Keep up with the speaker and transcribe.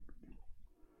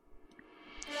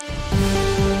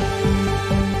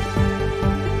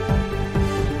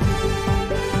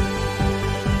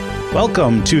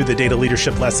Welcome to the Data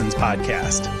Leadership Lessons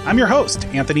Podcast. I'm your host,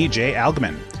 Anthony J.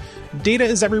 Algman. Data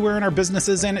is everywhere in our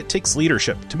businesses, and it takes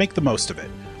leadership to make the most of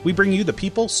it. We bring you the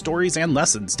people, stories, and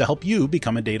lessons to help you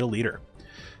become a data leader.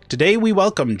 Today, we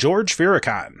welcome George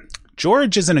Firicon.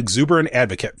 George is an exuberant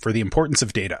advocate for the importance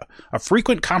of data, a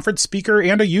frequent conference speaker,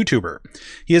 and a YouTuber.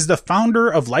 He is the founder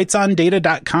of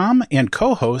LightsOnData.com and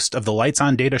co-host of the Lights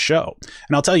on Data show.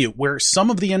 And I'll tell you, where some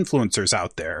of the influencers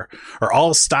out there are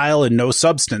all style and no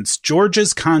substance,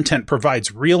 George's content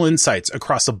provides real insights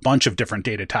across a bunch of different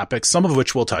data topics, some of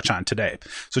which we'll touch on today.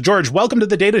 So George, welcome to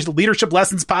the Data Leadership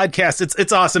Lessons Podcast.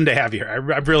 It's awesome to have you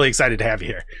here. I'm really excited to have you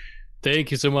here.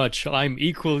 Thank you so much. I'm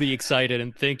equally excited,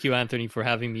 and thank you, Anthony, for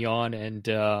having me on, and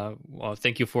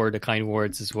thank you for the kind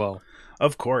words as well.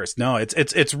 Of course. No,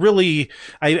 it's really,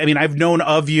 I mean, I've known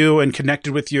of you and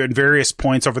connected with you at various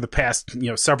points over the past,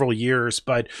 several years,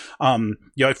 but,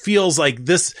 it feels like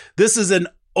this is an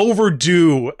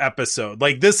overdue episode.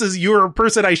 Like, you're a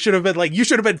person I should have been like, you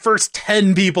should have been first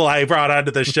 10 people I brought onto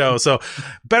the show. So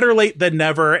better late than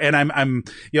never. And I'm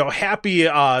happy,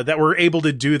 that we're able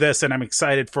to do this, and I'm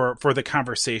excited for the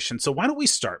conversation. So why don't we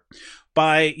start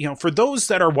by, for those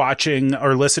that are watching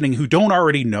or listening who don't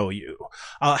already know you,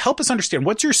 help us understand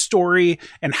what's your story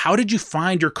and how did you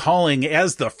find your calling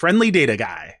as the friendly data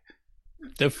guy?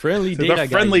 The friendly data guy. The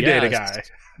friendly data guy.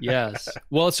 Yes.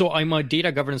 Well, so I'm a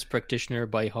data governance practitioner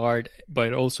by heart,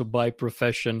 but also by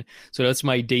profession. So that's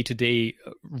my day-to-day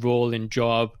role and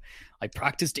job. I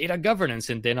practice data governance,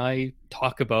 and then I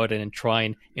talk about it and try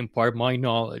and impart my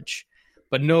knowledge.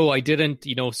 But no, I didn't,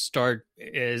 start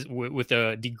with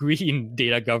a degree in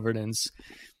data governance.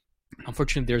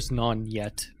 Unfortunately, there's none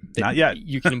yet. Not yet.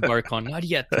 You can embark on. Not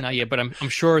yet. But I'm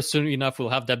sure soon enough we'll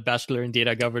have that bachelor in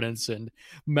data governance and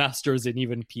master's and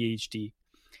even PhD.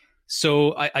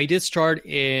 So I did start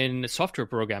in software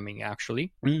programming,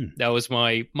 actually. That was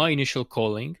my initial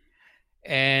calling.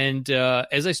 And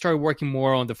as I started working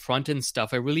more on the front-end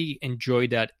stuff, I really enjoyed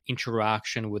that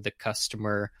interaction with the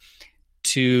customer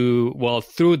through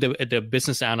the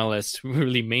business analysts,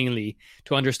 really mainly,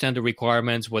 to understand the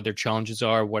requirements, what their challenges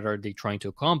are, what are they trying to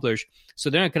accomplish. So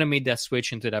then I kind of made that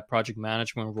switch into that project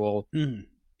management role,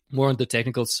 more on the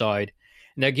technical side.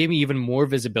 And that gave me even more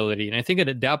visibility. And I think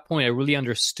at that point, I really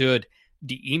understood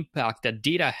the impact that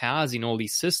data has in all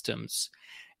these systems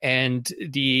and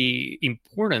the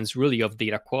importance really of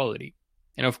data quality.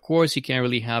 And of course, you can't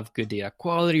really have good data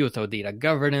quality without data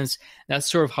governance. That's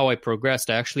sort of how I progressed.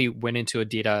 I actually went into a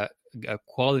data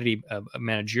quality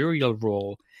managerial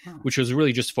role, which was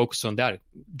really just focused on that.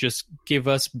 Just give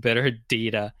us better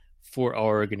data for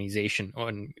our organization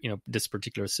on this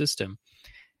particular system.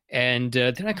 And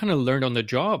then I kind of learned on the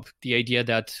job the idea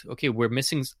that, okay, we're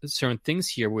missing certain things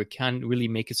here. We can't really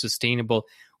make it sustainable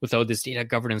without this data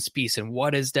governance piece. And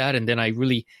what is that? And then I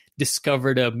really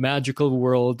discovered a magical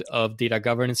world of data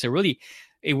governance. And really,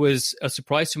 it was a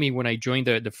surprise to me when I joined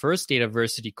the first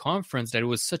Dataversity conference that it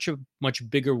was such a much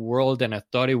bigger world than I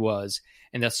thought it was.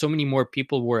 And that so many more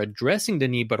people were addressing the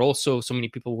need, but also so many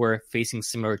people were facing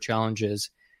similar challenges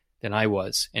than I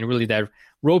was. And really that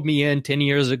roped me in 10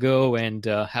 years ago and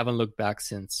haven't looked back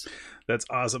since. That's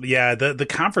awesome. Yeah, the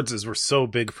conferences were so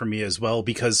big for me as well,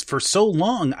 because for so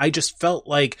long, I just felt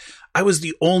like I was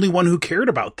the only one who cared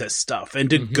about this stuff, and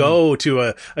to go to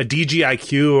a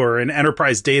DGIQ or an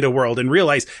enterprise data world and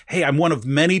realize, hey, I'm one of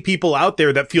many people out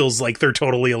there that feels like they're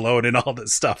totally alone in all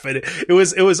this stuff. And it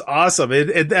was awesome.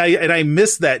 And I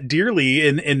miss that dearly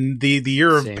in the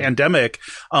year of pandemic.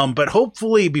 But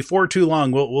hopefully before too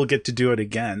long, we'll get to do it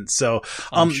again. So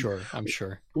I'm sure.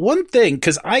 One thing,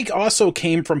 because I also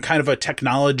came from kind of a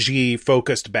technology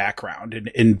focused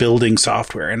background in building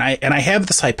software. And I have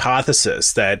this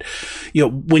hypothesis that,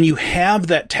 when you have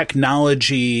that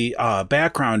technology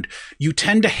background, you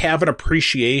tend to have an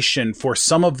appreciation for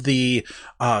some of the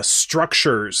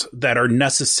structures that are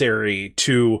necessary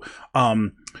to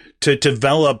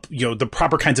develop, the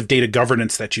proper kinds of data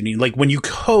governance that you need. Like when you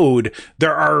code,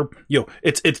 there are,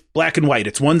 it's black and white.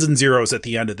 It's ones and zeros at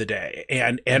the end of the day.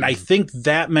 And I think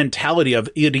that mentality of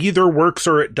it either works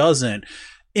or it doesn't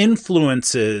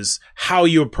influences how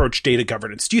you approach data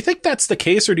governance. Do you think that's the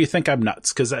case, or do you think I'm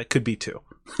nuts? Because that could be too.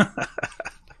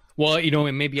 Well,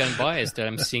 and maybe I'm biased that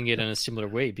I'm seeing it in a similar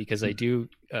way, because I do,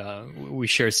 we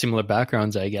share similar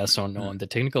backgrounds, I guess, on the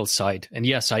technical side. And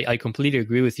yes, I completely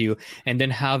agree with you. And then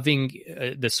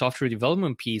having the software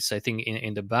development piece, I think,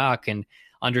 in the back, and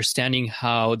understanding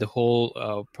how the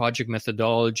whole project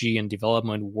methodology and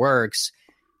development works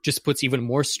just puts even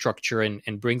more structure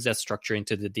and brings that structure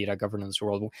into the data governance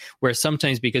world, where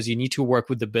sometimes, because you need to work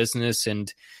with the business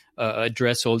and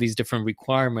address all these different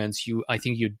requirements, I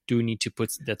think you do need to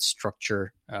put that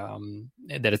structure,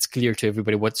 that it's clear to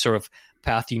everybody what sort of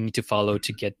path you need to follow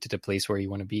to get to the place where you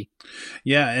want to be.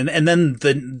 Yeah, and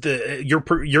then your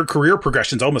career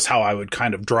progression is almost how I would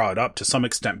kind of draw it up to some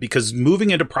extent, because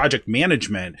moving into project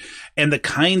management and the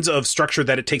kinds of structure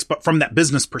that it takes, but from that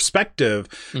business perspective,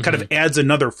 kind of adds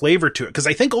another flavor to it. Because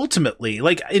I think ultimately,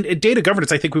 like in data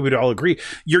governance, I think we would all agree,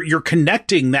 you're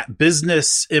connecting that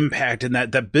business impact and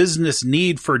that business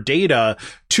need for data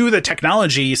to the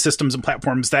technology systems and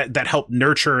platforms that help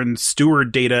nurture and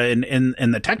steward data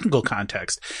in the technical context.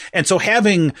 And so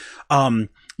having,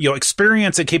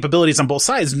 experience and capabilities on both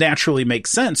sides naturally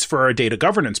makes sense for a data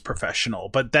governance professional.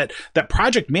 But that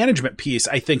project management piece,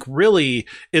 I think, really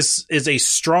is a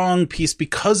strong piece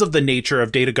because of the nature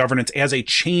of data governance as a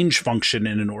change function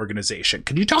in an organization.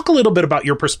 Could you talk a little bit about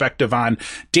your perspective on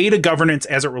data governance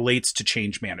as it relates to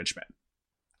change management?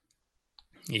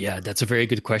 Yeah, that's a very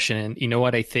good question. And you know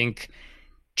what? I think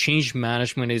change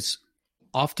management is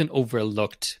often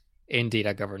overlooked in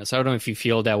data governance. I don't know if you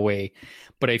feel that way,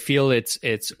 but I feel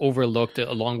it's overlooked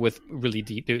along with really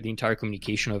the entire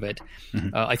communication of it.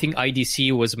 I think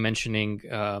IDC was mentioning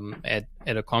at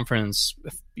a conference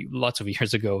lots of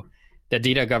years ago that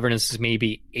data governance is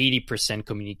maybe 80%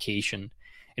 communication.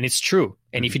 And it's true.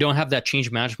 And if you don't have that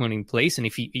change management in place, and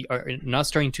if you are not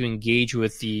starting to engage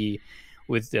with the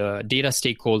data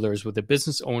stakeholders, with the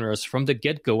business owners from the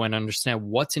get-go and understand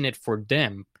what's in it for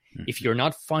them, if you're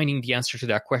not finding the answer to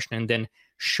that question and then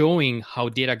showing how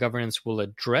data governance will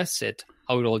address it,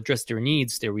 how it will address their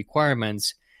needs, their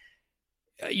requirements,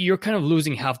 you're kind of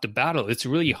losing half the battle. It's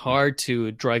really hard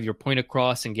to drive your point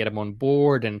across and get them on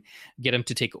board and get them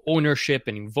to take ownership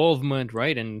and involvement,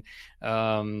 right? And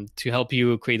to help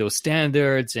you create those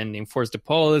standards and enforce the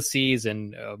policies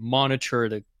and monitor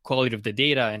the quality of the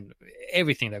data and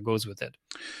everything that goes with it.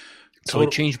 So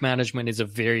change management is a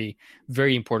very,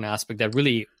 very important aspect that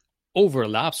really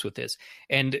overlaps with this.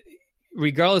 And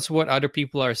regardless of what other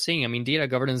people are saying, I mean, data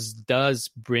governance does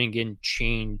bring in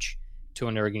change to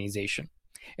an organization.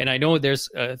 And I know there's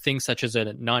things such as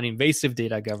a non-invasive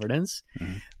data governance,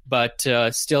 but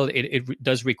still it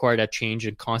does require that change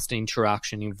and constant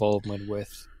interaction, involvement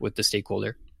with the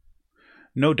stakeholder.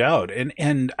 No doubt.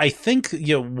 And I think,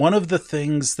 one of the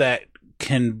things that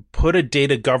can put a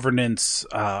data governance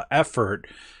effort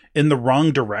in the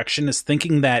wrong direction is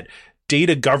thinking that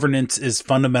data governance is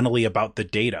fundamentally about the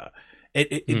data.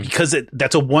 Because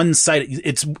that's a one side.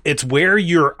 It's where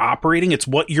you're operating. It's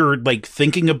what you're like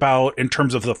thinking about in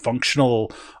terms of the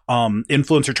functional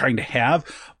influence you're trying to have.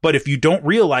 But if you don't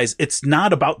realize it's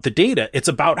not about the data, it's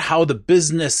about how the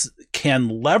business can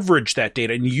leverage that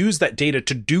data and use that data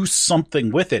to do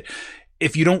something with it.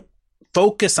 If you don't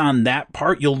focus on that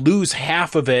part, you'll lose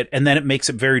half of it, and then it makes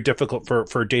it very difficult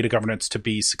for data governance to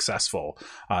be successful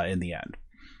in the end.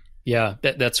 Yeah,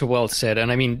 that's well said.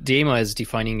 And I mean, DAMA is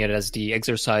defining it as the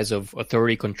exercise of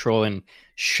authority, control, and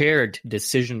shared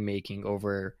decision-making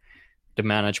over the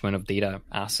management of data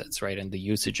assets, right? And the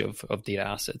usage of data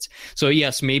assets. So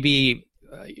yes, maybe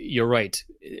you're right.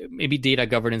 Maybe data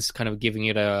governance kind of giving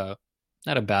it not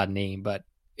a bad name, but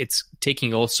it's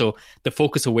taking also the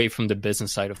focus away from the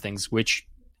business side of things, which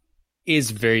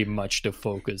is very much the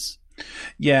focus.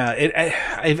 Yeah,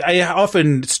 I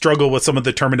often struggle with some of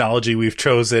the terminology we've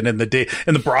chosen in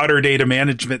the broader data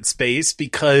management space,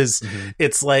 because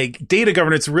it's like data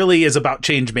governance really is about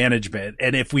change management,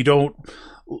 and if we don't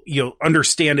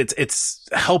understand it's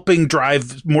helping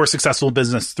drive more successful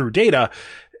business through data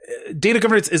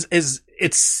governance is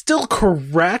it's still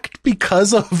correct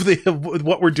because of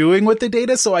what we're doing with the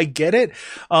data. So I get it.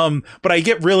 But I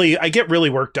get really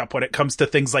worked up when it comes to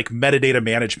things like metadata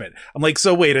management. I'm like,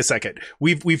 so wait a second.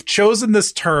 We've chosen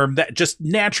this term that just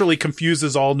naturally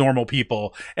confuses all normal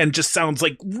people and just sounds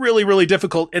like really, really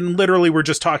difficult. And literally we're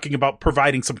just talking about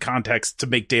providing some context to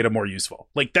make data more useful.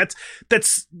 Like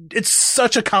it's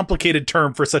such a complicated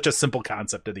term for such a simple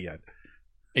concept at the end.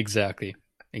 Exactly.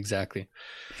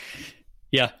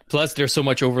 Yeah. Plus, there's so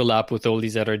much overlap with all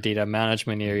these other data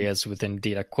management areas within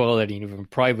data quality and even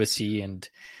privacy and,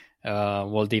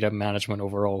 data management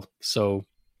overall. So,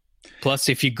 plus,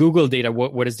 if you Google data,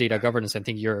 what is data governance? I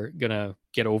think you're going to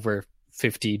get over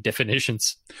 50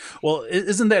 definitions. Well,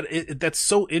 isn't that's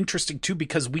so interesting too,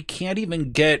 because we can't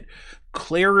even get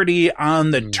clarity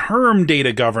on the term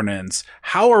data governance.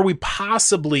 How are we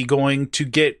possibly going to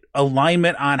get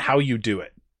alignment on how you do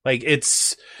it? Like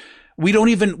we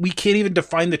can't even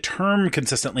define the term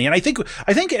consistently. And I think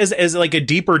as like a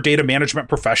deeper data management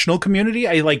professional community,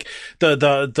 I like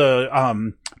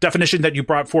the definition that you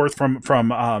brought forth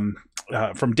from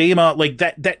Dama, like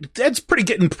that's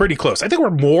getting pretty close. I think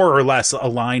we're more or less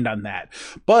aligned on that,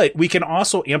 but we can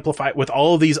also amplify it with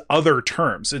all of these other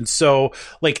terms. And so,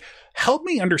 like, help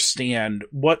me understand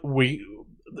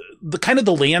the kind of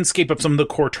the landscape of some of the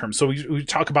core terms. So we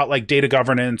talk about like data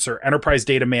governance or enterprise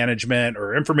data management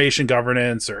or information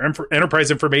governance or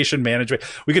enterprise information management.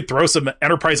 We could throw some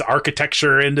enterprise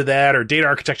architecture into that or data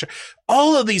architecture.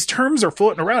 All of these terms are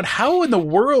floating around. How in the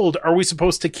world are we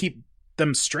supposed to keep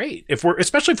them straight?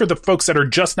 Especially for the folks that are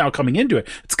just now coming into it,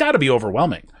 it's got to be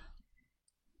overwhelming.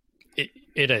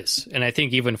 It is. And I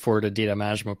think even for the data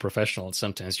management professionals,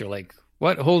 sometimes you're like,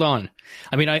 what? Hold on.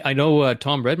 I mean, I know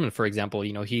Tom Redmond, for example,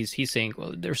 he's saying,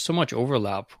 well, there's so much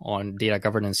overlap on data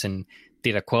governance and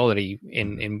data quality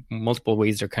in multiple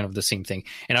ways. They're kind of the same thing.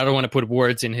 And I don't want to put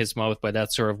words in his mouth, but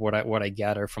that's sort of what I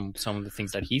gather from some of the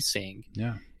things that he's saying.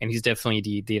 Yeah. And he's definitely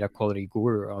the data quality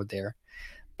guru out there.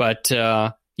 But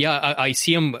I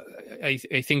see him. I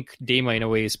think Dama, in a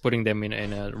way, is putting them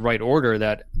in a right order,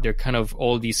 that they're kind of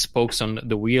all these spokes on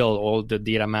the wheel, all the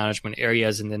data management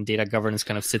areas, and then data governance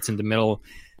kind of sits in the middle,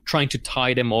 trying to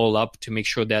tie them all up to make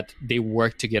sure that they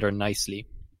work together nicely.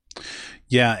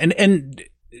 Yeah. And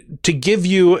to give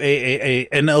you a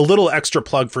little extra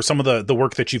plug for some of the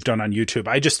work that you've done on YouTube,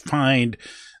 I just find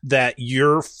that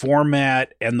your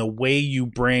format and the way you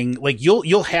bring, like,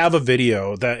 you'll have a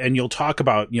video and you'll talk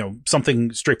about,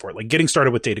 something straightforward, like getting started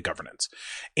with data governance.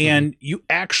 And you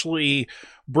actually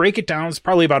break it down. It's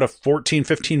probably about a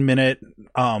 15 minute,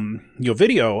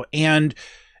 video. And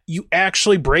you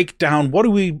actually break down, what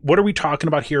are we talking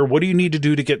about here? What do you need to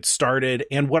do to get started?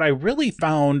 And what I really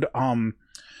found,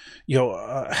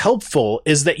 helpful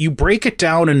is that you break it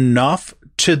down enough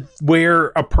to where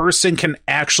a person can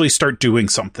actually start doing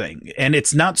something. And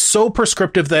it's not so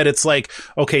prescriptive that it's like,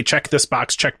 okay, check this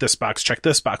box, check this box, check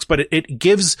this box, but it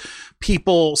gives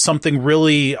people something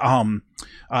really,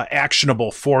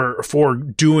 actionable for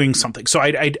doing something. So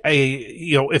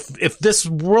if this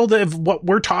world of what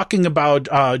we're talking about,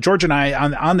 George and I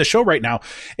on the show right now,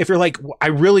 if you're like, I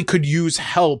really could use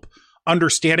help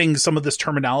understanding some of this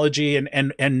terminology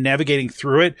and navigating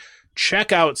through it,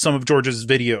 check out some of George's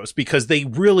videos, because they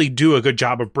really do a good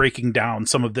job of breaking down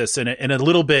some of this in a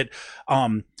little bit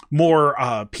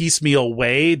more piecemeal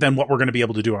way than what we're going to be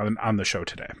able to do on the show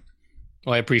today.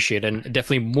 Well, I appreciate it. And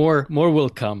definitely more will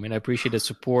come. And I appreciate the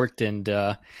support,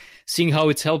 and seeing how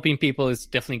it's helping people is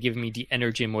definitely giving me the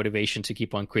energy and motivation to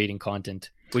keep on creating content,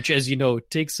 which, as you know,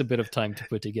 takes a bit of time to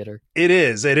put together. It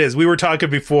is. We were talking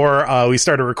before we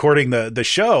started recording the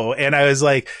show, and I was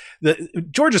like,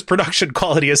 George's production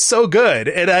quality is so good.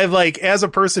 And I'm like, as a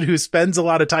person who spends a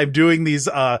lot of time doing these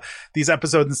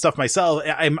episodes and stuff myself,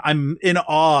 I'm in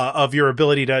awe of your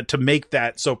ability to make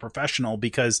that so professional,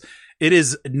 because it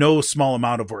is no small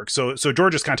amount of work. So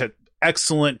George's content,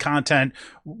 excellent content,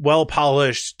 well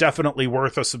polished, definitely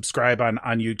worth a subscribe on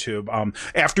YouTube.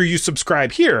 After you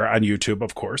subscribe here on YouTube,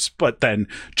 of course, but then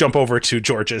jump over to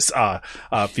George's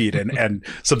feed and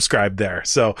subscribe there.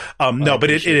 So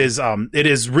but it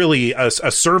is really a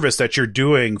service that you're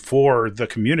doing for the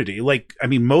community. Like, I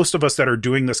mean, most of us that are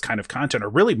doing this kind of content are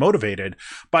really motivated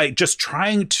by just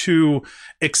trying to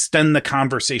extend the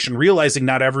conversation, realizing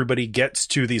not everybody gets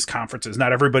to these conferences,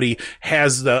 not everybody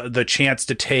has the chance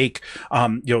to take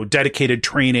dedicated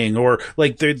training, or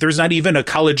like there's not even a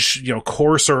college,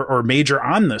 course or major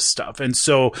on this stuff. And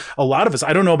so a lot of us,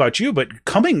 I don't know about you, but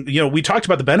we talked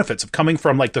about the benefits of coming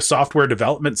from like the software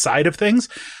development side of things.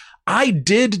 I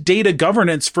did data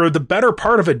governance for the better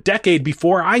part of a decade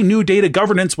before I knew data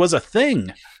governance was a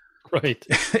thing. Right.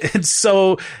 And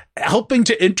so helping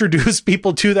to introduce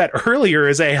people to that earlier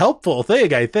is a helpful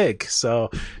thing, I think.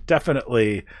 So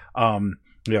definitely,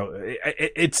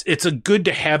 it's a good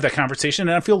to have that conversation.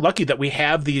 And I feel lucky that we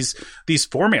have these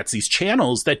formats, these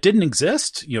channels that didn't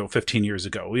exist, 15 years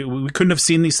ago. We couldn't have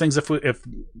seen these things if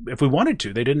we wanted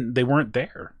to. They weren't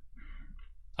there.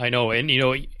 I know. And,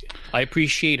 I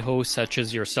appreciate hosts such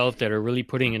as yourself that are really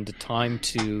putting in the time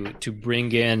to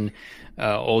bring in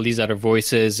all these other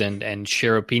voices and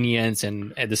share opinions,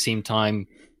 and at the same time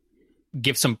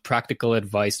give some practical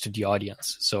advice to the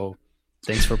audience. So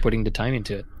thanks for putting the time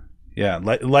into it. Yeah,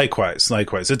 likewise.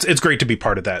 It's great to be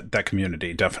part of that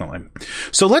community, definitely.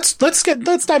 So let's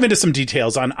dive into some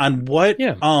details on what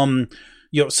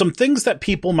some things that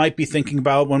people might be thinking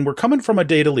about when we're coming from a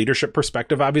data leadership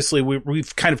perspective. Obviously,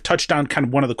 we've kind of touched on kind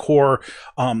of one of the core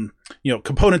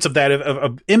components of that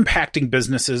of impacting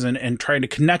businesses and trying to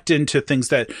connect into things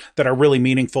that are really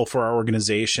meaningful for our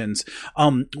organizations.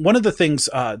 One of the things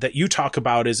that you talk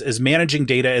about is managing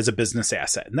data as a business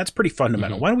asset, and that's pretty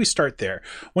fundamental. Mm-hmm. Why don't we start there?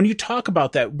 When you talk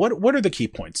about that, what are the key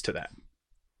points to that?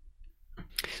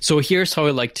 So here's how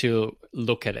I like to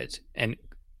look at it and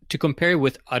to compare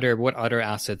with what other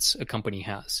assets a company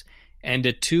has. And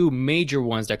the two major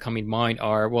ones that come in mind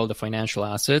are, well, the financial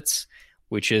assets,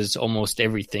 which is almost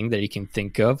everything that you can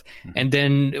think of. Mm-hmm. And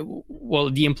then, well,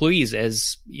 the employees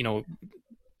as,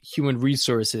 human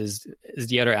resources is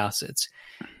the other assets.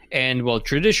 And, well,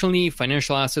 traditionally,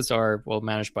 financial assets are, well,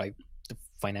 managed by the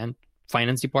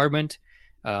finance department,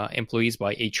 employees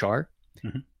by HR.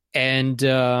 Mm-hmm. And,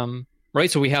 right,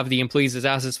 so we have the employees as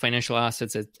assets, financial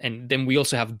assets, and then we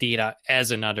also have data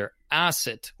as another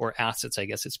asset, or assets, I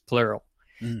guess it's plural.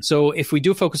 Mm. So if we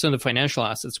do focus on the financial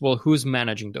assets, well, who's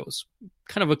managing those?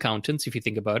 Kind of accountants, if you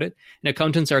think about it. And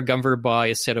accountants are governed by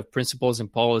a set of principles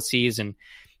and policies and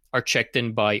are checked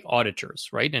in by auditors,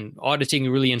 right? And auditing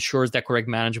really ensures that correct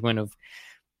management of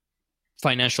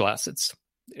financial assets.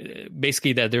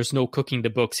 Basically, that there's no cooking the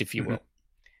books, if you will. Mm-hmm.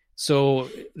 So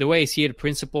the way I see it,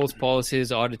 principles,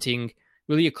 policies, auditing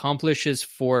really accomplishes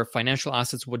for financial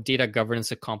assets what data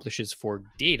governance accomplishes for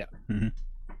data. Mm-hmm.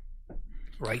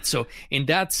 Right. So in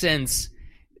that sense,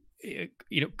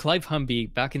 Clive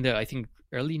Humby back in the, I think,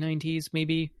 early 90s,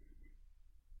 maybe,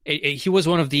 he was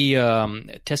one of the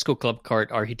Tesco club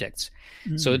card architects.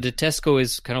 Mm-hmm. So the Tesco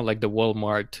is kind of like the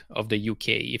Walmart of the UK,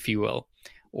 if you will,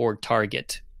 or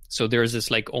Target. So there's this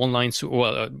like online,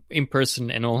 in-person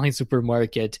and online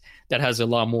supermarket that has a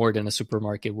lot more than a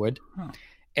supermarket would. Huh.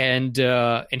 And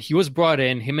he was brought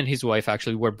in, him and his wife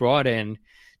actually were brought in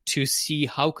to see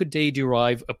how could they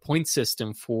derive a point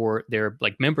system for their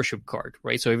like membership card,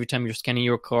 right? So every time you're scanning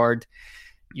your card,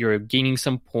 you're gaining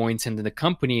some points, and then the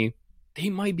company, they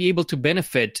might be able to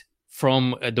benefit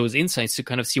from those insights to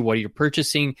kind of see what you're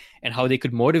purchasing and how they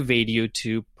could motivate you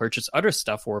to purchase other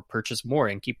stuff or purchase more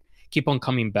and keep on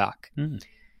coming back. Mm.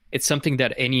 It's something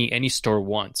that any store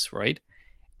wants, right?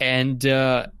 And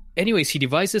anyways, he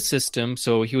devised a system.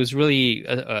 So he was really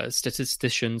a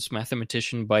statistician,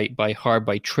 mathematician by heart,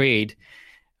 by trade.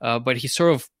 But he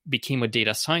sort of became a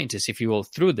data scientist, if you will,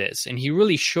 through this. And he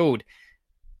really showed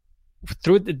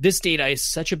through this data is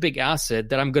such a big asset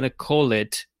that I'm going to call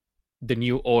it the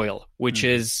new oil, which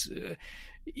is,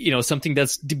 something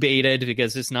that's debated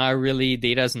because it's not really,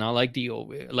 data is not like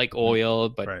oil,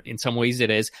 but right. In some ways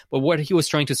it is. But what he was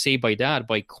trying to say by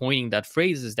coining that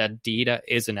phrase, is that data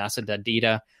is an asset, that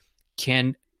data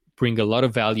can bring a lot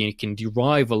of value, and it can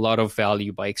derive a lot of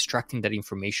value by extracting that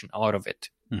information out of it.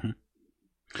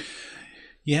 Mm-hmm.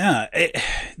 Yeah,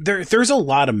 there's a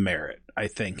lot of merit, I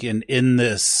think, in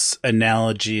this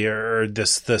analogy or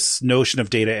this notion of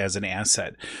data as an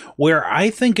asset. Where I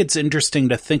think it's interesting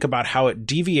to think about how it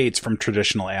deviates from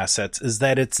traditional assets is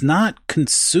that it's not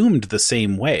consumed the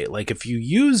same way. Like if you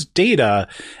use data,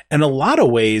 in a lot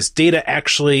of ways, data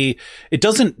actually, it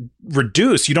doesn't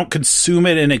reduce. You don't consume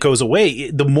it and it goes away.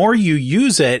 The more you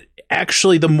use it,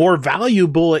 actually, the more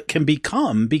valuable it can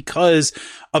become because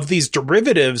of these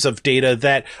derivatives of data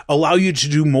that allow you to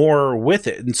do more with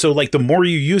it. And so like the more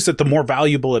you use it, the more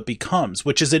valuable it becomes,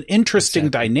 which is an interesting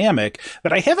dynamic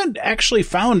that I haven't actually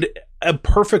found a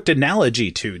perfect analogy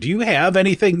to. Do you have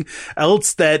anything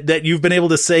else that you've been able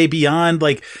to say beyond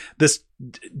like this,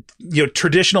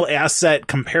 traditional asset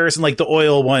comparison? Like the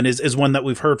oil one is one that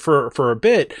we've heard for a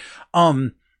bit.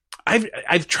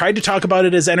 I've tried to talk about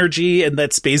it as energy, and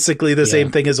that's basically the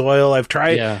same thing as oil. I've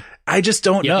tried. Yeah. I just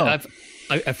don't know.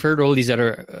 I've heard all these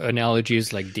other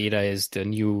analogies, like data is the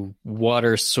new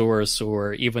water source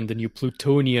or even the new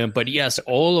plutonium. But yes,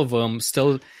 all of them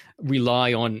still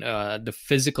rely on the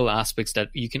physical aspects that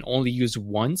you can only use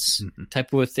once,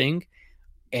 type of a thing.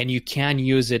 And you can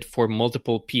use it for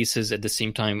multiple pieces at the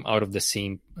same time out of the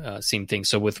same thing.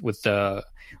 So with a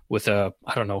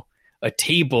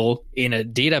table in a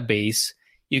database,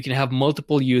 you can have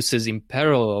multiple uses in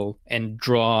parallel and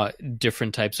draw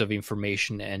different types of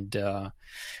information and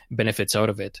benefits out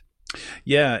of it.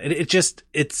 Yeah,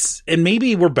 and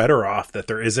maybe we're better off that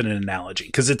there isn't an analogy,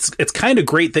 because it's kind of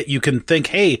great that you can think,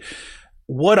 hey,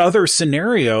 what other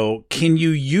scenario can you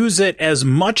use it as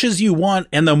much as you want,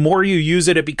 and the more you use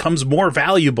it, it becomes more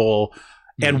valuable.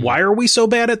 And why are we so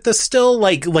bad at this still?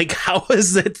 Like how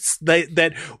is it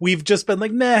that we've just been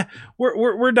like, nah,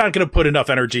 we're not going to put enough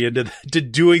energy into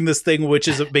doing this thing, which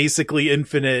is basically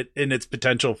infinite in its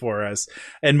potential for us.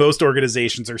 And most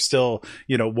organizations are still,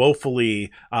 woefully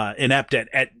inept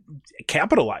at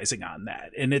capitalizing on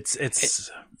that. And it's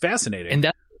fascinating.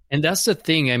 And that's the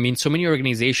thing. I mean, so many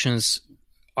organizations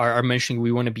are mentioning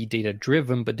we want to be data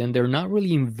driven, but then they're not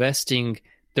really investing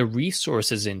the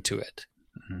resources into it.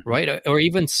 Right. Or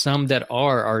even some that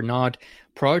are not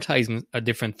prioritizing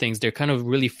different things. They're kind of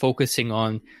really focusing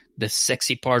on the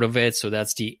sexy part of it. So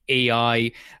that's the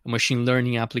AI, machine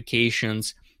learning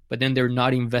applications. but then they're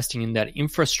not investing in that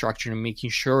infrastructure and making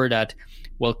sure that,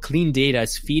 well, clean data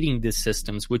is feeding these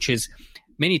systems, which is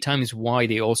many times why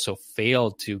they also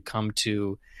fail to come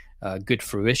to good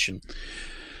fruition.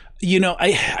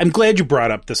 I'm glad you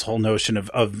brought up this whole notion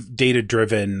of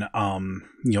data-driven,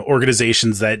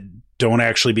 organizations that don't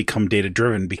actually become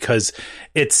data-driven, because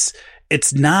it's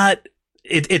not.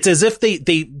 It's as if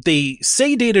they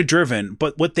say data-driven,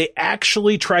 but what they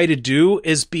actually try to do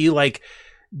is be like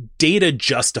data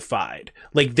justified.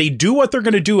 Like they do what they're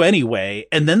going to do anyway,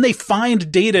 and then they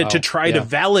find data to try to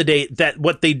validate that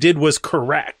what they did was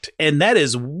correct. And that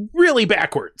is really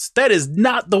backwards. That is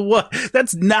not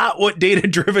that's not what data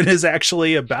driven is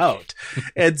actually about.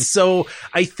 And so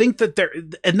I think that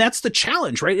and that's the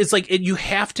challenge, right? It's like you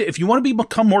have to, if you want to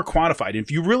become more quantified,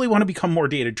 if you really want to become more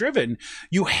data driven,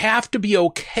 you have to be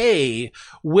okay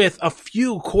with a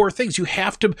few core things. You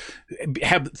have to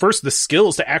have first the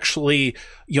skills to actually,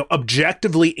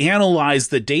 objectively analyze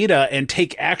the data and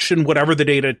take action, whatever the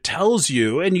data tells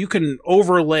you. And you can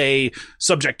overlay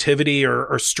subjectivity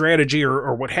or strategy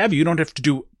or what have you. You don't have to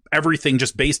do everything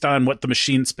just based on what the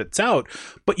machine spits out,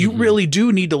 but you really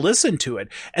do need to listen to it.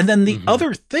 And then the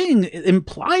other thing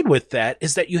implied with that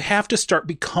is that you have to start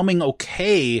becoming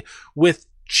okay with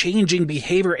changing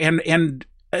behavior and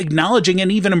acknowledging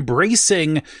and even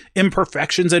embracing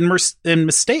imperfections and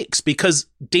mistakes, because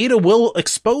data will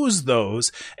expose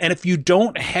those. And if you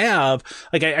don't have,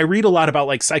 like, I read a lot about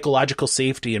like psychological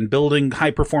safety and building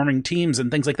high performing teams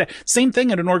and things like that. Same thing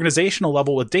at an organizational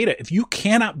level with data. If you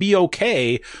cannot be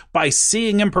okay by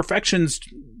seeing imperfections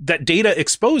that data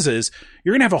exposes,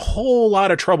 you're going to have a whole lot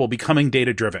of trouble becoming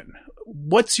data driven.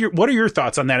 What are your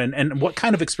thoughts on that? And what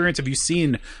kind of experience have you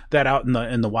seen that out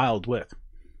in the wild with?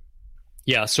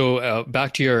 Yeah, so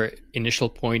back to your initial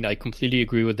point, I completely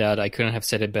agree with that. I couldn't have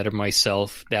said it better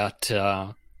myself, that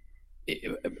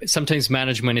sometimes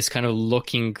management is kind of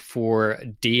looking for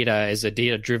data as a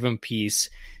data-driven piece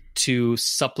to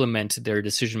supplement their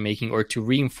decision-making or to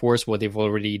reinforce what they've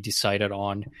already decided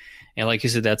on. And like you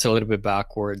said, that's a little bit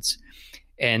backwards.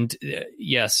 And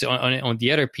yes, on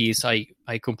the other piece, I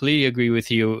completely agree with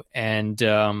you. And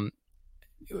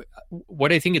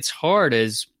what I think it's hard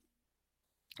is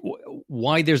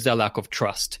why there's that lack of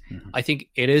trust. I think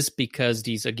it is because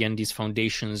these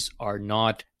foundations are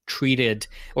not treated,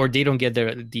 or they don't get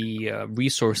the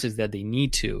resources that they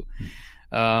need to.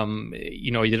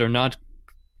 They're not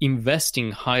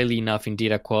investing highly enough in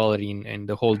data quality and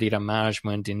the whole data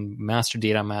management, in master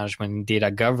data management, and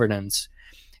data governance.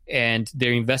 And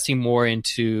they're investing more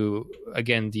into,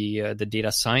 again, the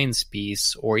data science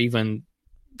piece or even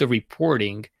the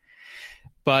reporting.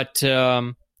 But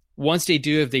once they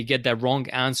do, if they get that wrong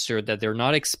answer that they're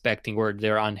not expecting or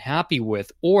they're unhappy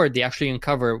with, or they actually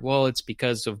uncover, well, it's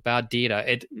because of bad data,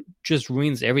 it just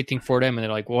ruins everything for them. And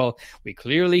they're like, well, we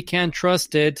clearly can't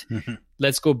trust it.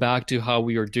 Let's go back to how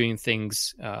we were doing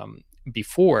things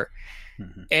before.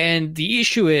 And the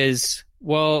issue is,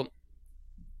 well,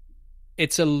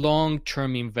 it's a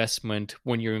long-term investment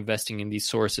when you're investing in these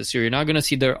sources. So you're not going to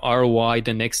see the ROI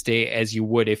the next day as you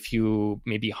would if you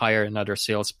maybe hire another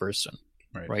salesperson.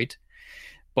 Right.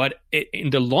 But in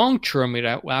the long term,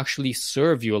 it will actually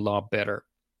serve you a lot better.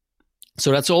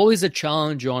 So that's always a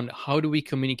challenge on how do we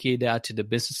communicate that to the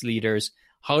business leaders?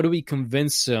 How do we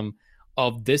convince them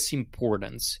of this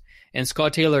importance? And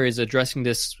Scott Taylor is addressing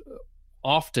this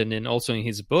often and also in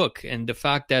his book. And the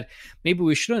fact that maybe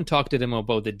we shouldn't talk to them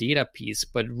about the data piece,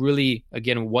 but really,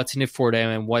 again, what's in it for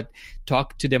them, and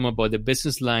talk to them about the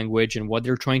business language and what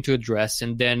they're trying to address.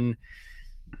 And then,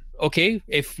 okay,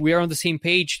 if we are on the same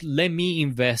page, let me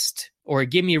invest or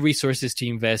give me resources to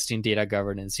invest in data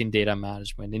governance, in data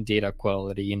management, in data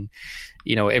quality, and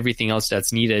everything else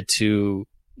that's needed to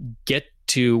get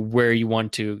to where you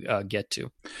want to get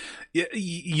to.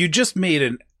 You just made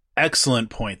an excellent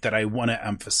point that I want to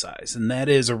emphasize, and that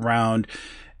is around,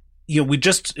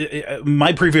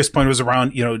 my previous point was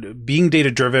around, being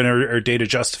data driven or data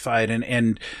justified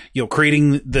and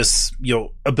creating this,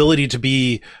 ability to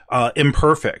be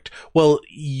imperfect. Well,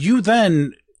 you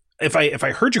then, if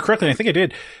I heard you correctly, and I think I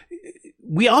did,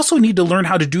 we also need to learn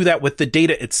how to do that with the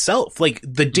data itself. Like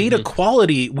the data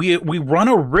quality, we run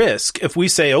a risk if we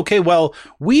say, okay, well,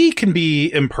 we can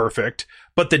be imperfect,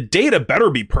 but the data better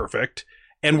be perfect.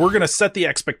 And we're going to set the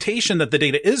expectation that the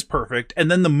data is perfect. And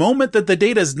then the moment that the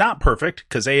data is not perfect,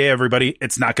 because everybody,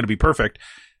 it's not going to be perfect.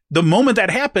 The moment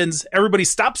that happens, everybody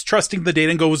stops trusting the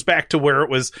data and goes back to where it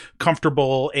was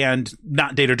comfortable and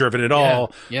not data driven at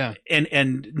all. Yeah.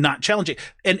 And not challenging.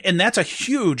 And that's a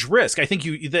huge risk. I think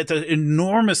that's an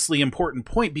enormously important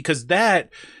point, because that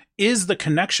is the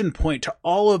connection point to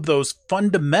all of those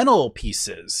fundamental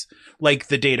pieces, like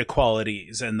the data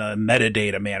qualities and the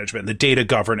metadata management, the data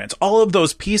governance, all of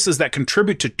those pieces that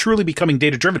contribute to truly becoming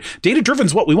data driven. Data driven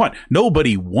is what we want.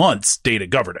 Nobody wants data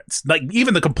governance. Like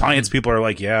even the compliance people are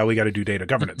like, yeah, we got to do data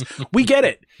governance. We get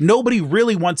it. Nobody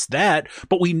really wants that,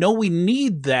 but we know we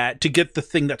need that to get the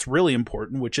thing that's really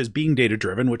important, which is being data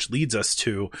driven, which leads us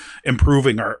to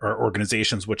improving our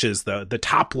organizations, which is the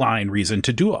top line reason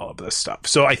to do all of this stuff.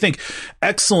 So I think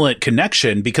excellent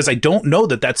connection, because I don't know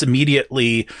that that's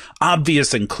immediately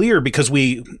obvious and clear, because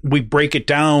we break it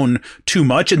down too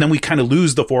much and then we kind of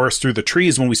lose the forest through the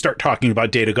trees when we start talking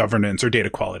about data governance or data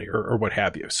quality or what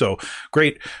have you. So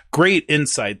great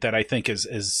insight that I think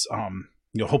is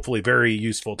hopefully very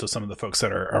useful to some of the folks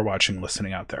that are watching,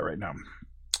 listening out there right now.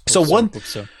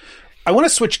 I want to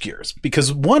switch gears,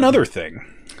 because one other thing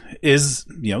is,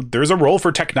 there's a role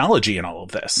for technology in all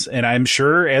of this. And I'm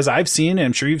sure, as I've seen, and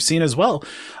I'm sure you've seen as well,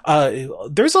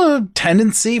 there's a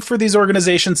tendency for these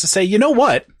organizations to say, you know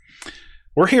what,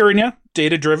 we're hearing you,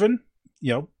 data driven,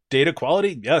 data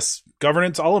quality, yes,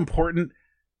 governance, all important.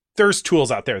 There's tools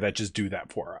out there that just do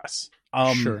that for us.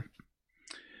 Sure.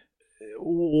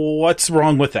 What's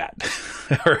wrong with that?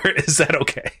 Or is that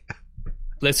okay?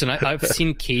 Listen, I've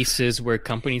seen cases where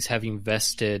companies have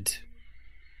invested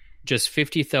just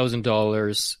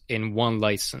 $50,000 in one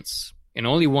license, and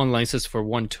only one license for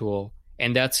one tool.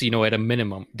 And that's, at a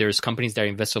minimum. There's companies that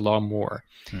invest a lot more.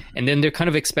 Mm-hmm. And then they're kind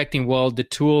of expecting, well, the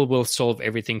tool will solve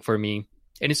everything for me.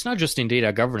 And it's not just in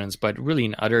data governance, but really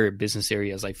in other business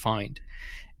areas, I find.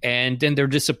 And then they're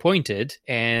disappointed,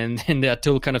 and then that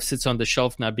tool kind of sits on the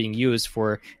shelf not being used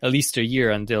for at least a year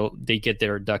until they get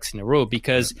their ducks in a row,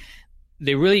 because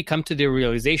they really come to the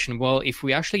realization, well, if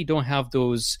we actually don't have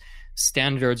those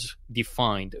standards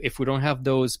defined, if we don't have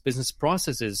those business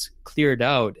processes cleared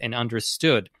out and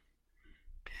understood,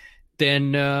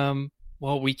 then,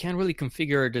 we can't really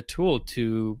configure the tool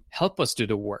to help us do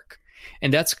the work.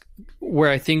 And that's where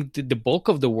I think the bulk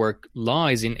of the work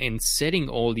lies in setting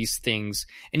all these things.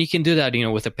 And you can do that,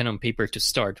 with a pen and paper to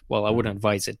start. Well, I wouldn't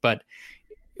advise it, but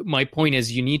my point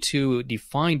is you need to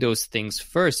define those things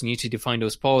first. You need to define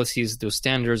those policies, those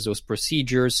standards, those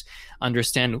procedures,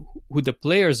 understand who the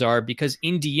players are, because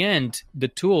in the end, the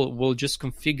tool will just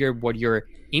configure what you're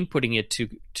inputting it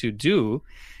to do.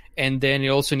 And then it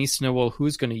also needs to know, well,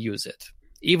 who's going to use it?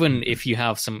 Even if you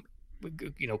have some,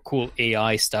 cool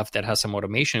AI stuff that has some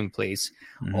automation in place,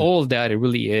 all of that, it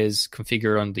really is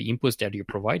configured on the inputs that you're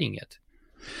providing it.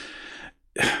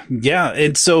 Yeah,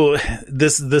 and so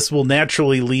this will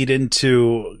naturally lead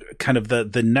into kind of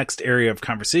the next area of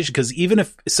conversation, because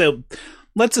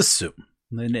let's assume,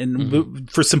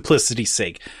 and for simplicity's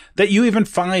sake, that you even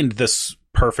find this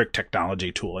perfect technology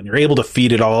tool and you're able to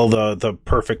feed it all the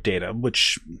perfect data,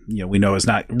 which we know is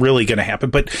not really going to happen.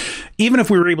 But even if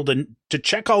we were able to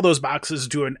check all those boxes,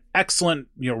 do an excellent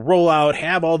rollout,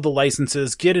 have all the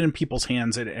licenses, get it in people's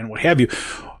hands and what have you,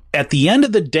 at the end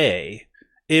of the day,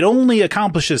 it only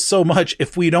accomplishes so much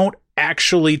if we don't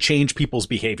actually change people's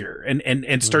behavior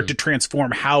and start to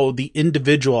transform how the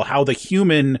individual, how the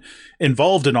human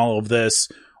involved in all of this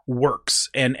works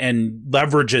and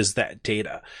leverages that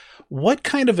data. What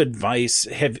kind of advice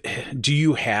do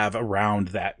you have around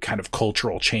that kind of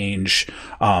cultural change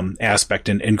aspect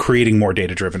in creating more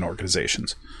data-driven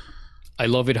organizations? I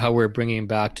love it how we're bringing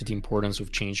back to the importance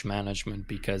of change management,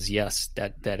 because yes,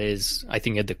 that is, I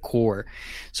think, at the core.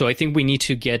 So I think we need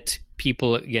to get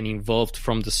people getting involved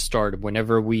from the start.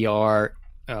 Whenever we are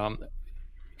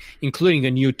including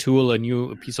a new tool, a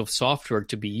new piece of software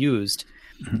to be used,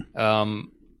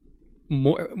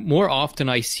 more often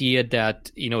I see it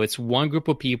that it's one group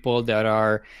of people that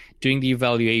are doing the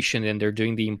evaluation and they're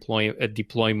doing the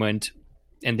deployment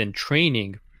and then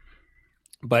training.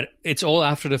 But it's all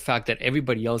after the fact that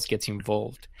everybody else gets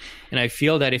involved. And I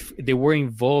feel that if they were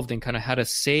involved and kind of had a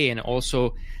say and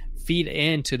also feed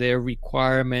into their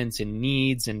requirements and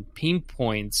needs and pain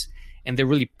points, and they're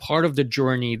really part of the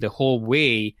journey the whole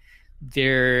way,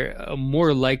 they're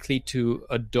more likely to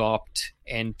adopt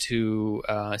and to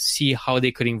see how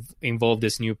they could involve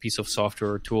this new piece of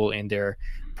software or tool in their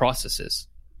processes.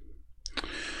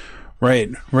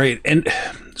 Right. And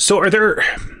so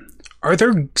are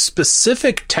there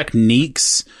specific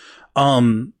techniques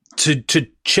to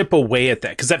chip away at that?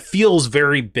 Because that feels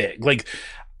very big. Like,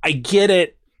 I get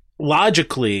it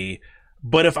logically,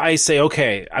 but if I say,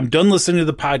 okay, I'm done listening to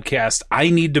the podcast, I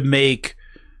need to make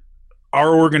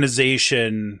our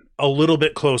organization a little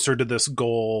bit closer to this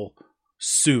goal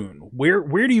soon.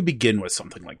 Where do you begin with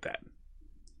something like that?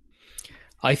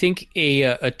 I think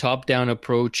a top-down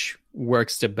approach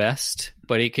works the best,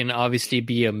 but it can obviously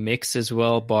be a mix as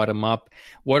well, bottom up.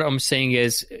 What I'm saying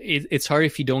is it's hard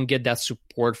if you don't get that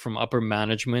support from upper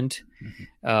management.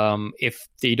 If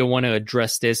they don't want to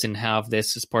address this and have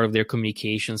this as part of their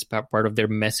communications, part of their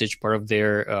message, part of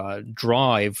their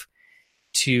drive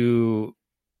to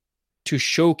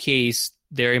showcase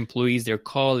their employees, their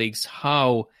colleagues,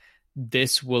 how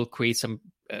this will create some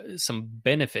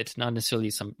benefit, not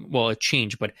necessarily a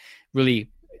change, but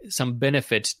really some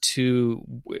benefit to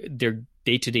their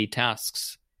day-to-day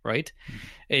tasks, right?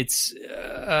 It's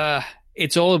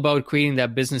all about creating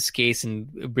that business case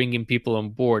and bringing people on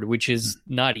board, which is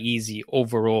not easy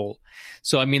overall.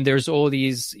 So, I mean, there's all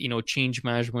these, change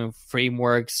management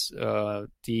frameworks, the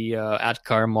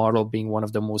ADKAR model being one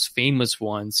of the most famous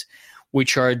ones,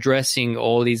 which are addressing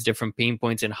all these different pain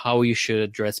points and how you should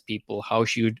address people, how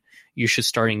you should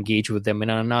start engage with them. And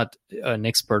I'm not an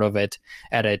expert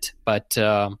at it, but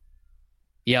I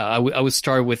would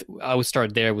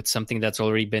start there with something that's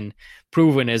already been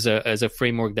proven as a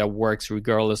framework that works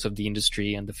regardless of the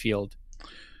industry and the field.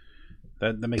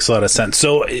 That makes a lot of sense.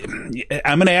 So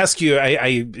I'm going to ask you,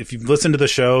 if you've listened to the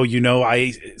show,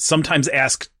 I sometimes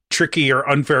ask tricky or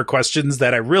unfair questions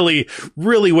that I really,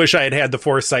 really wish I had the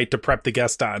foresight to prep the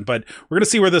guest on, but we're going to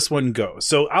see where this one goes.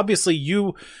 So obviously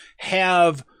you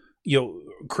have,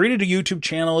 created a YouTube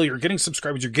channel, you're getting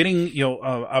subscribers, you're getting,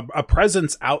 a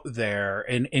presence out there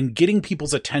and getting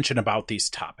people's attention about these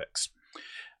topics.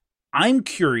 I'm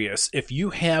curious if you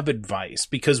have advice,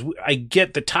 because I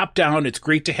get the top down, it's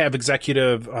great to have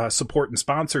executive support and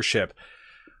sponsorship.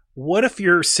 What if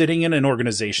you're sitting in an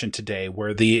organization today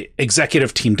where the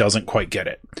executive team doesn't quite get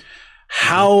it?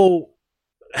 How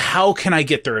can I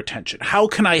get their attention? How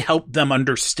can I help them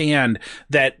understand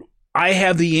that I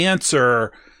have the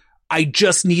answer? I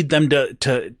just need them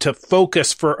to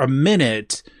focus for a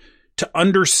minute to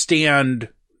understand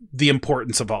the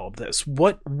importance of all of this.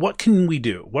 What can we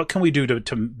do? What can we do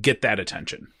to get that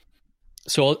attention?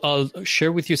 So I'll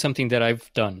share with you something that I've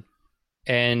done.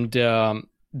 And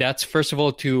that's, first of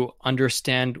all, to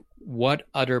understand what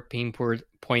other pain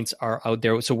points are out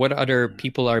there. So what other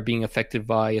people are being affected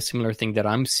by a similar thing that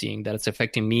I'm seeing, that it's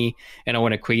affecting me, and I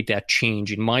want to create that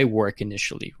change in my work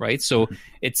initially, right? So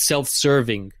it's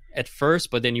self-serving at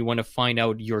first, but then you want to find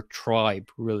out your tribe,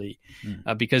 really,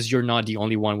 because you're not the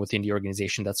only one within the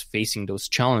organization that's facing those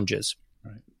challenges.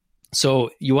 Right.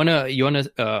 So you want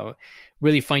to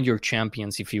really find your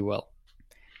champions, if you will.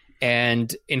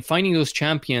 And in finding those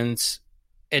champions,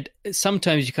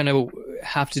 sometimes you kind of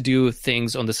have to do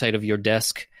things on the side of your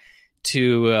desk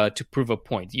to prove a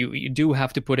point. You do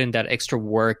have to put in that extra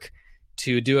work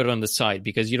to do it on the side,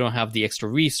 because you don't have the extra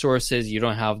resources, you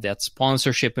don't have that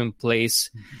sponsorship in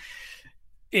place.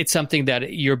 It's something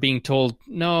that you're being told,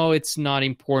 no, it's not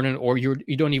important, or you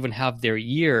don't even have their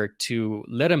ear to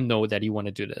let them know that you want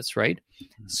to do this, right?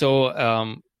 So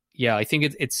I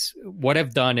think it's what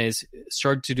I've done is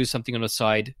start to do something on the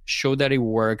side, show that it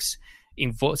works,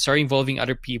 start involving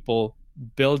other people,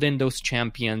 build in those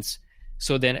champions,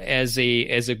 so then as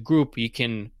a group you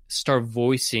can start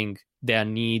voicing that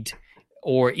need,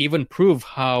 or even prove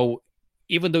how,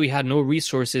 even though you had no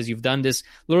resources, you've done this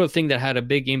little thing that had a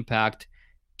big impact.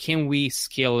 Can we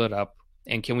scale it up?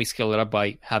 And can we scale it up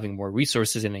by having more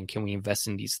resources? And then can we invest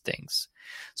in these things?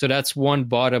 So that's one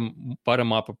bottom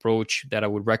up approach that I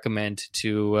would recommend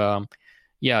to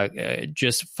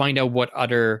just find out what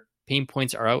other pain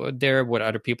points are out there, what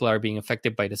other people are being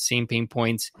affected by the same pain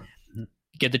points,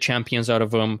 get the champions out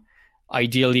of them.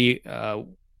 Ideally,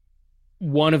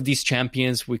 one of these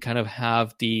champions, we kind of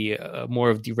have the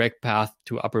more of direct path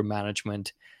to upper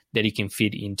management that you can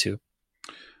feed into.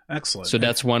 Excellent. So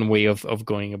that's one way of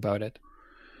going about it.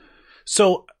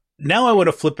 So now I want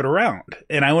to flip it around,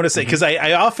 and I want to say, because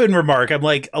I often remark, I'm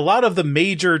like, a lot of the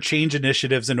major change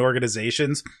initiatives in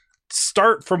organizations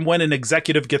start from when an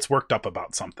executive gets worked up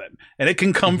about something, and it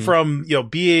can come from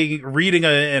reading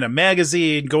in a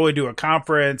magazine, going to a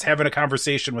conference, having a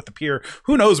conversation with a peer.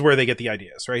 Who knows where they get the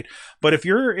ideas, right? But if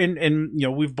you're in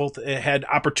we've both had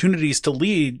opportunities to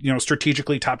lead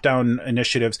strategically top down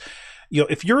initiatives.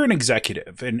 If you're an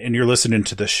executive and you're listening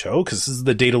to this show, because this is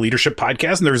the Data Leadership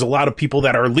Podcast, and there's a lot of people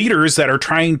that are leaders that are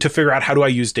trying to figure out, how do I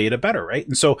use data better, right?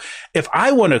 And so if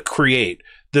I want to create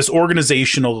this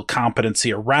organizational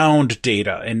competency around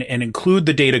data and include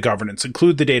the data governance,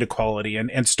 include the data quality,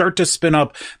 and start to spin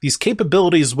up these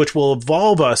capabilities which will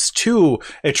evolve us to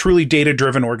a truly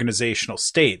data-driven organizational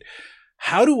state,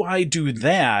 how do I do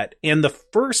that? And the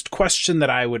first question that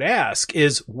I would ask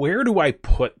is, where do I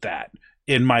put that?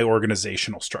 in my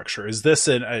organizational structure? Is this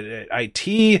an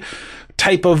IT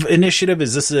type of initiative?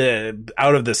 Is this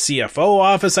out of the CFO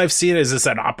office I've seen? Is this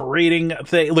an operating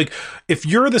thing? Like, if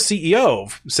you're the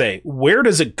CEO, say, where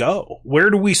does it go? Where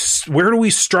do we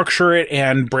structure it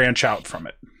and branch out from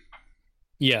it?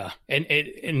 Yeah, and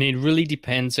it really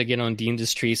depends, again, on the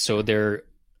industry. So there are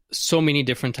so many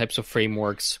different types of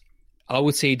frameworks. I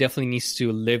would say it definitely needs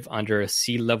to live under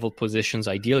C-level positions,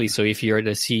 ideally. So if you're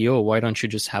the CEO, why don't you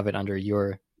just have it under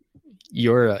your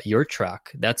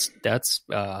track? That's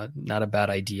not a bad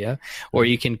idea. Or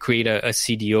you can create a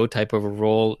CDO type of a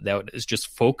role that is just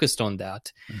focused on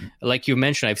that. Mm-hmm. Like you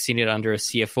mentioned, I've seen it under a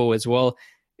CFO as well.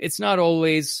 It's not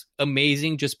always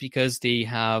amazing, just because they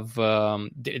have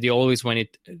they always want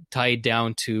it tied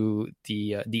down to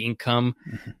the income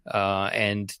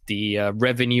and the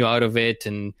revenue out of it,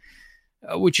 and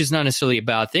which is not necessarily a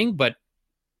bad thing, but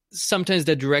sometimes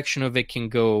the direction of it can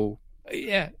go.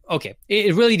 Yeah, okay.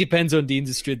 It really depends on the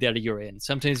industry that you're in.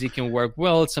 Sometimes it can work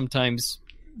well, sometimes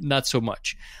not so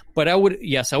much. But I would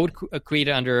create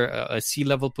it under a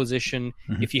C-level position.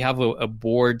 Mm-hmm. If you have a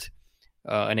board,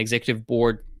 an executive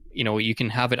board, you can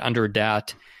have it under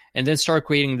that, and then start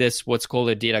creating this, what's called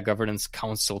a data governance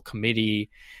council committee.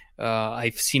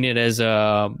 I've seen it as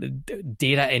a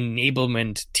data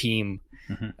enablement team.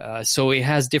 Mm-hmm. So it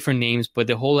has different names, but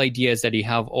the whole idea is that you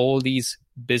have all these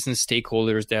business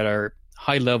stakeholders that are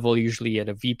high level, usually at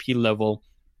a VP level.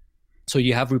 So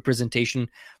you have representation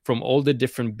from all the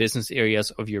different business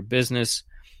areas of your business,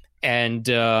 and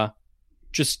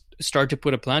just start to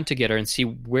put a plan together and see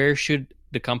where should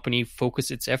the company focus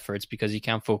its efforts, because you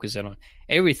can't focus it on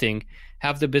everything.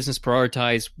 Have the business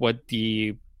prioritize what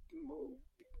the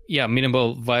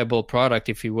minimal viable product,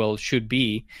 if you will, should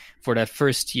be for that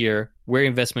first year, where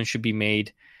investment should be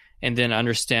made, and then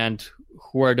understand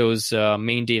who are those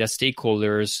main data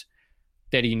stakeholders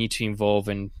that you need to involve,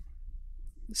 and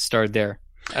start there.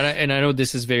 And I know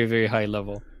this is very, very high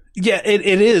level. Yeah, it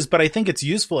is, but I think it's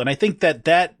useful. And I think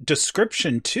that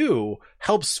description too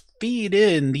helps feed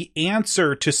in the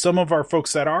answer to some of our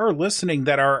folks that are listening,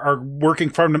 that are working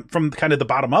from kind of the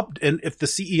bottom up. And if the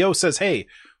CEO says, hey,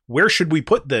 where should we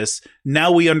put this?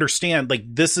 Now we understand, like,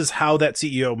 this is how that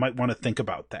CEO might want to think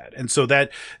about that. And so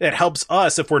that helps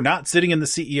us, if we're not sitting in the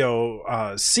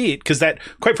CEO seat, because that,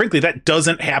 quite frankly, that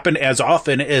doesn't happen as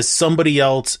often as somebody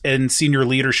else in senior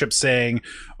leadership saying,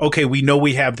 okay, we know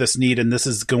we have this need and this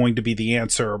is going to be the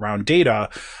answer around data.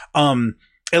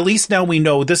 At least now we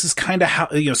know this is kind of how,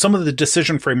 some of the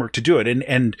decision framework to do it.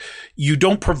 And you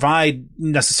don't provide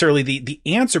necessarily the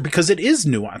answer, because it is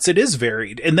nuanced. It is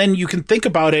varied. And then you can think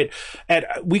about it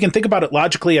we can think about it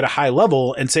logically at a high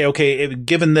level and say, okay,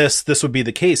 given this would be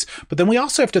the case. But then we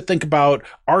also have to think about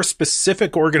our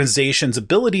specific organization's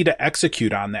ability to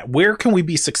execute on that. Where can we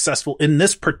be successful in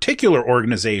this particular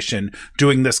organization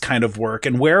doing this kind of work?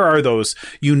 And where are those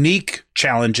unique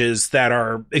challenges that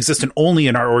are existent only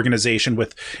in our organization,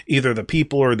 with either the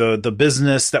people or the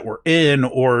business that we're in,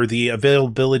 or the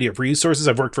availability of resources.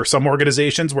 I've worked for some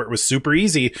organizations where it was super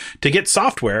easy to get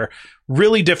software,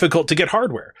 really difficult to get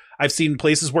hardware. I've seen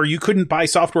places where you couldn't buy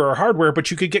software or hardware, but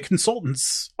you could get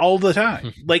consultants all the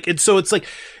time. So it's like,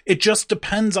 it just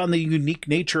depends on the unique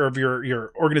nature of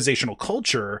your organizational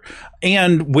culture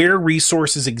and where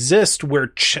resources exist,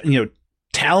 where,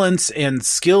 talents and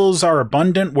skills are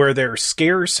abundant, where they're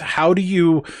scarce. How do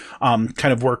you kind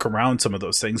of work around some of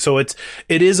those things? So it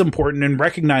is important in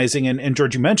recognizing, and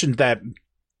George, you mentioned that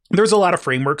there's a lot of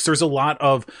frameworks, there's a lot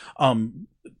of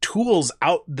tools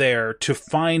out there to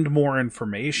find more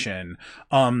information,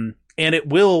 and it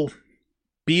will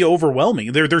be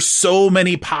overwhelming. There's so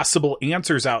many possible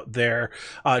answers out there.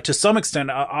 To some extent,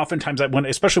 oftentimes,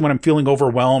 especially when I'm feeling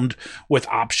overwhelmed with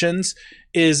options,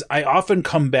 is I often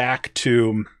come back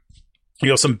to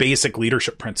some basic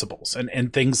leadership principles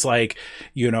and things like,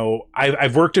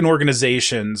 I've worked in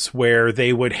organizations where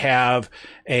they would have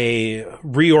a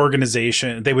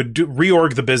reorganization. They would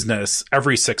reorg the business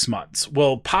every 6 months.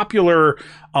 Well, popular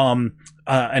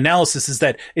analysis is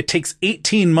that it takes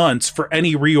 18 months for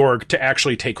any reorg to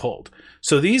actually take hold.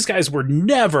 So these guys were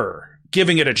never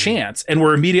giving it a chance and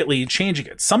were immediately changing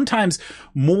it. Sometimes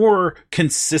more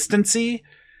consistency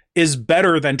is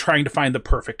better than trying to find the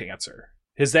perfect answer.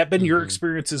 Has that been your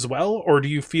experience as well? Or do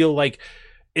you feel like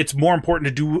it's more important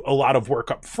to do a lot of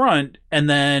work up front? And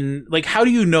then, like, how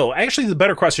do you know? Actually, the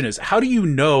better question is, how do you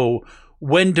know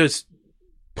when to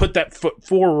put that foot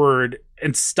forward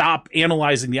and stop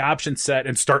analyzing the option set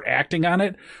and start acting on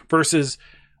it, versus,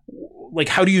 like,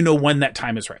 how do you know when that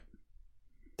time is right?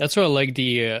 That's why I like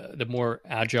the more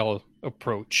agile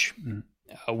approach,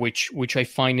 which I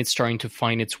find it's starting to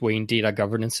find its way in data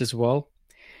governance as well.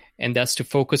 And that's to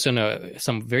focus on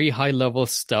some very high level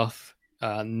stuff,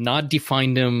 not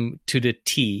define them to the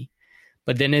T.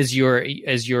 But then as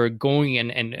you're going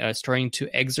and starting to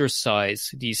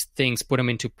exercise these things, put them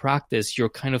into practice, you're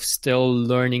kind of still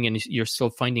learning and you're still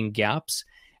finding gaps,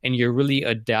 and you're really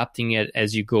adapting it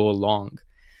as you go along.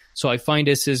 So I find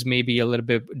this is maybe a little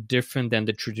bit different than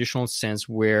the traditional sense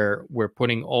where we're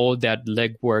putting all that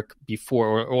legwork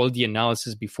before, or all the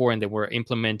analysis before, and then we're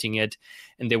implementing it,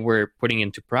 and then we're putting it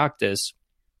into practice.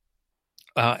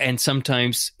 And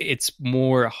sometimes it's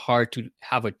more hard to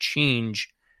have a change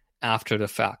after the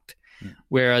fact.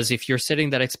 Whereas if you're setting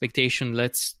that expectation,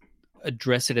 let's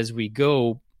address it as we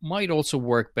go, might also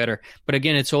work better. But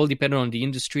again, it's all dependent on the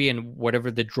industry and whatever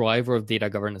the driver of data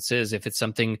governance is. If it's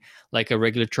something like a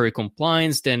regulatory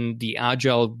compliance, then the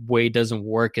agile way doesn't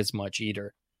work as much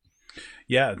either.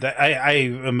 Yeah, I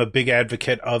am a big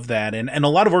advocate of that. And a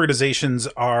lot of organizations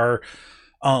are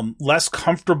less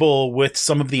comfortable with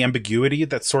some of the ambiguity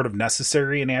that's sort of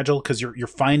necessary in Agile, because you're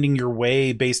finding your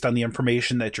way based on the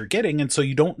information that you're getting. And so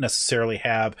you don't necessarily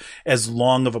have as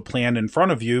long of a plan in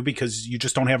front of you because you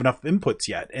just don't have enough inputs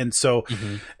yet. And so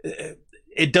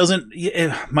it doesn't,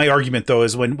 my argument though,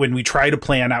 is when we try to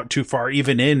plan out too far,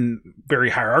 even in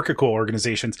very hierarchical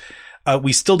organizations,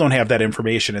 we still don't have that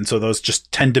information. And so those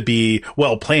just tend to be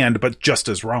well planned, but just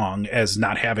as wrong as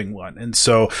not having one. And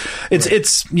so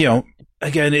it's, you know,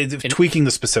 again, tweaking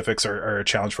the specifics are a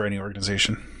challenge for any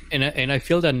organization. And I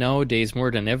feel that nowadays,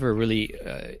 more than ever, really,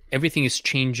 everything is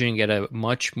changing at a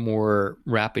much more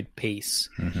rapid pace.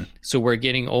 So we're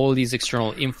getting all these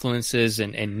external influences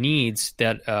and needs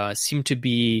that seem to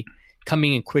be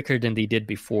coming in quicker than they did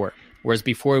before. Whereas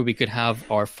before we could have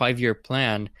our 5-year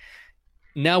plan.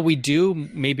 Now we do,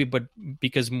 maybe, but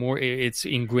because more it's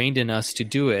ingrained in us to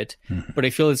do it. But I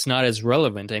feel it's not as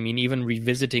relevant. I mean, even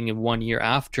revisiting it 1 year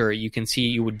after, you can see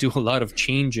you would do a lot of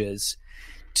changes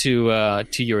to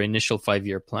your initial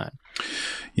 5-year plan.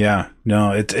 Yeah,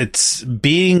 no, it's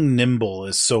being nimble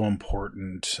is so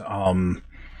important.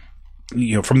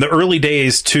 You know, from the early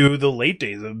days to the late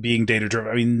days of being data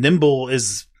driven. I mean, nimble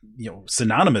is, you know,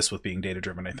 synonymous with being data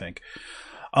driven, I think.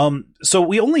 So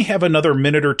we only have another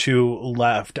minute or two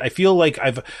left. I feel like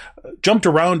I've jumped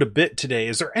around a bit today.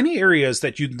 Is there any areas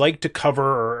that you'd like to cover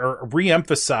or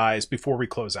reemphasize before we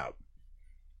close out?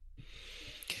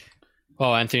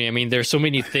 Well, Anthony, I mean, there's so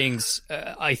many things.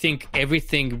 I think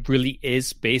everything really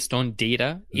is based on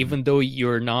data, even though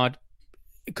you're not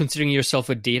considering yourself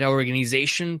a data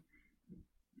organization,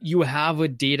 you have a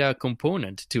data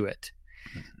component to it.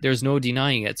 There's no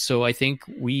denying it. So I think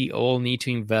we all need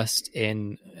to invest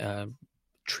in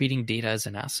treating data as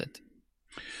an asset.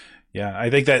 Yeah, I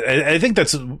think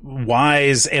that's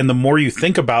wise. And the more you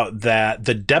think about that,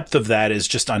 the depth of that is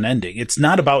just unending. It's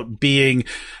not about being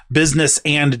business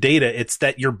and data. It's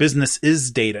that your business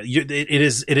is data.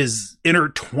 It is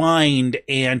intertwined,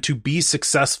 and to be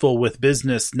successful with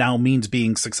business now means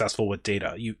being successful with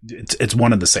data. It's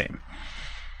one and the same.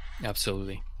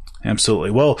 Absolutely.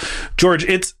 Well, George,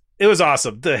 it was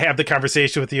awesome to have the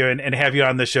conversation with you and have you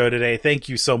on the show today. Thank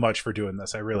you so much for doing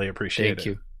this. I really appreciate it. Thank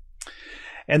you.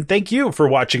 And thank you for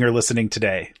watching or listening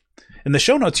today. In the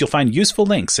show notes, you'll find useful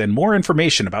links and more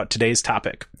information about today's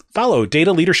topic. Follow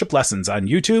Data Leadership Lessons on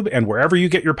YouTube and wherever you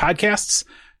get your podcasts.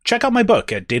 Check out my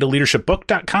book at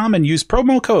dataleadershipbook.com and use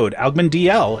promo code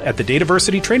ALGMANDL at the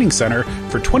Dataversity Training Center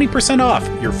for 20% off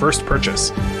your first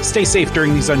purchase. Stay safe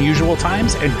during these unusual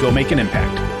times and go make an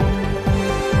impact.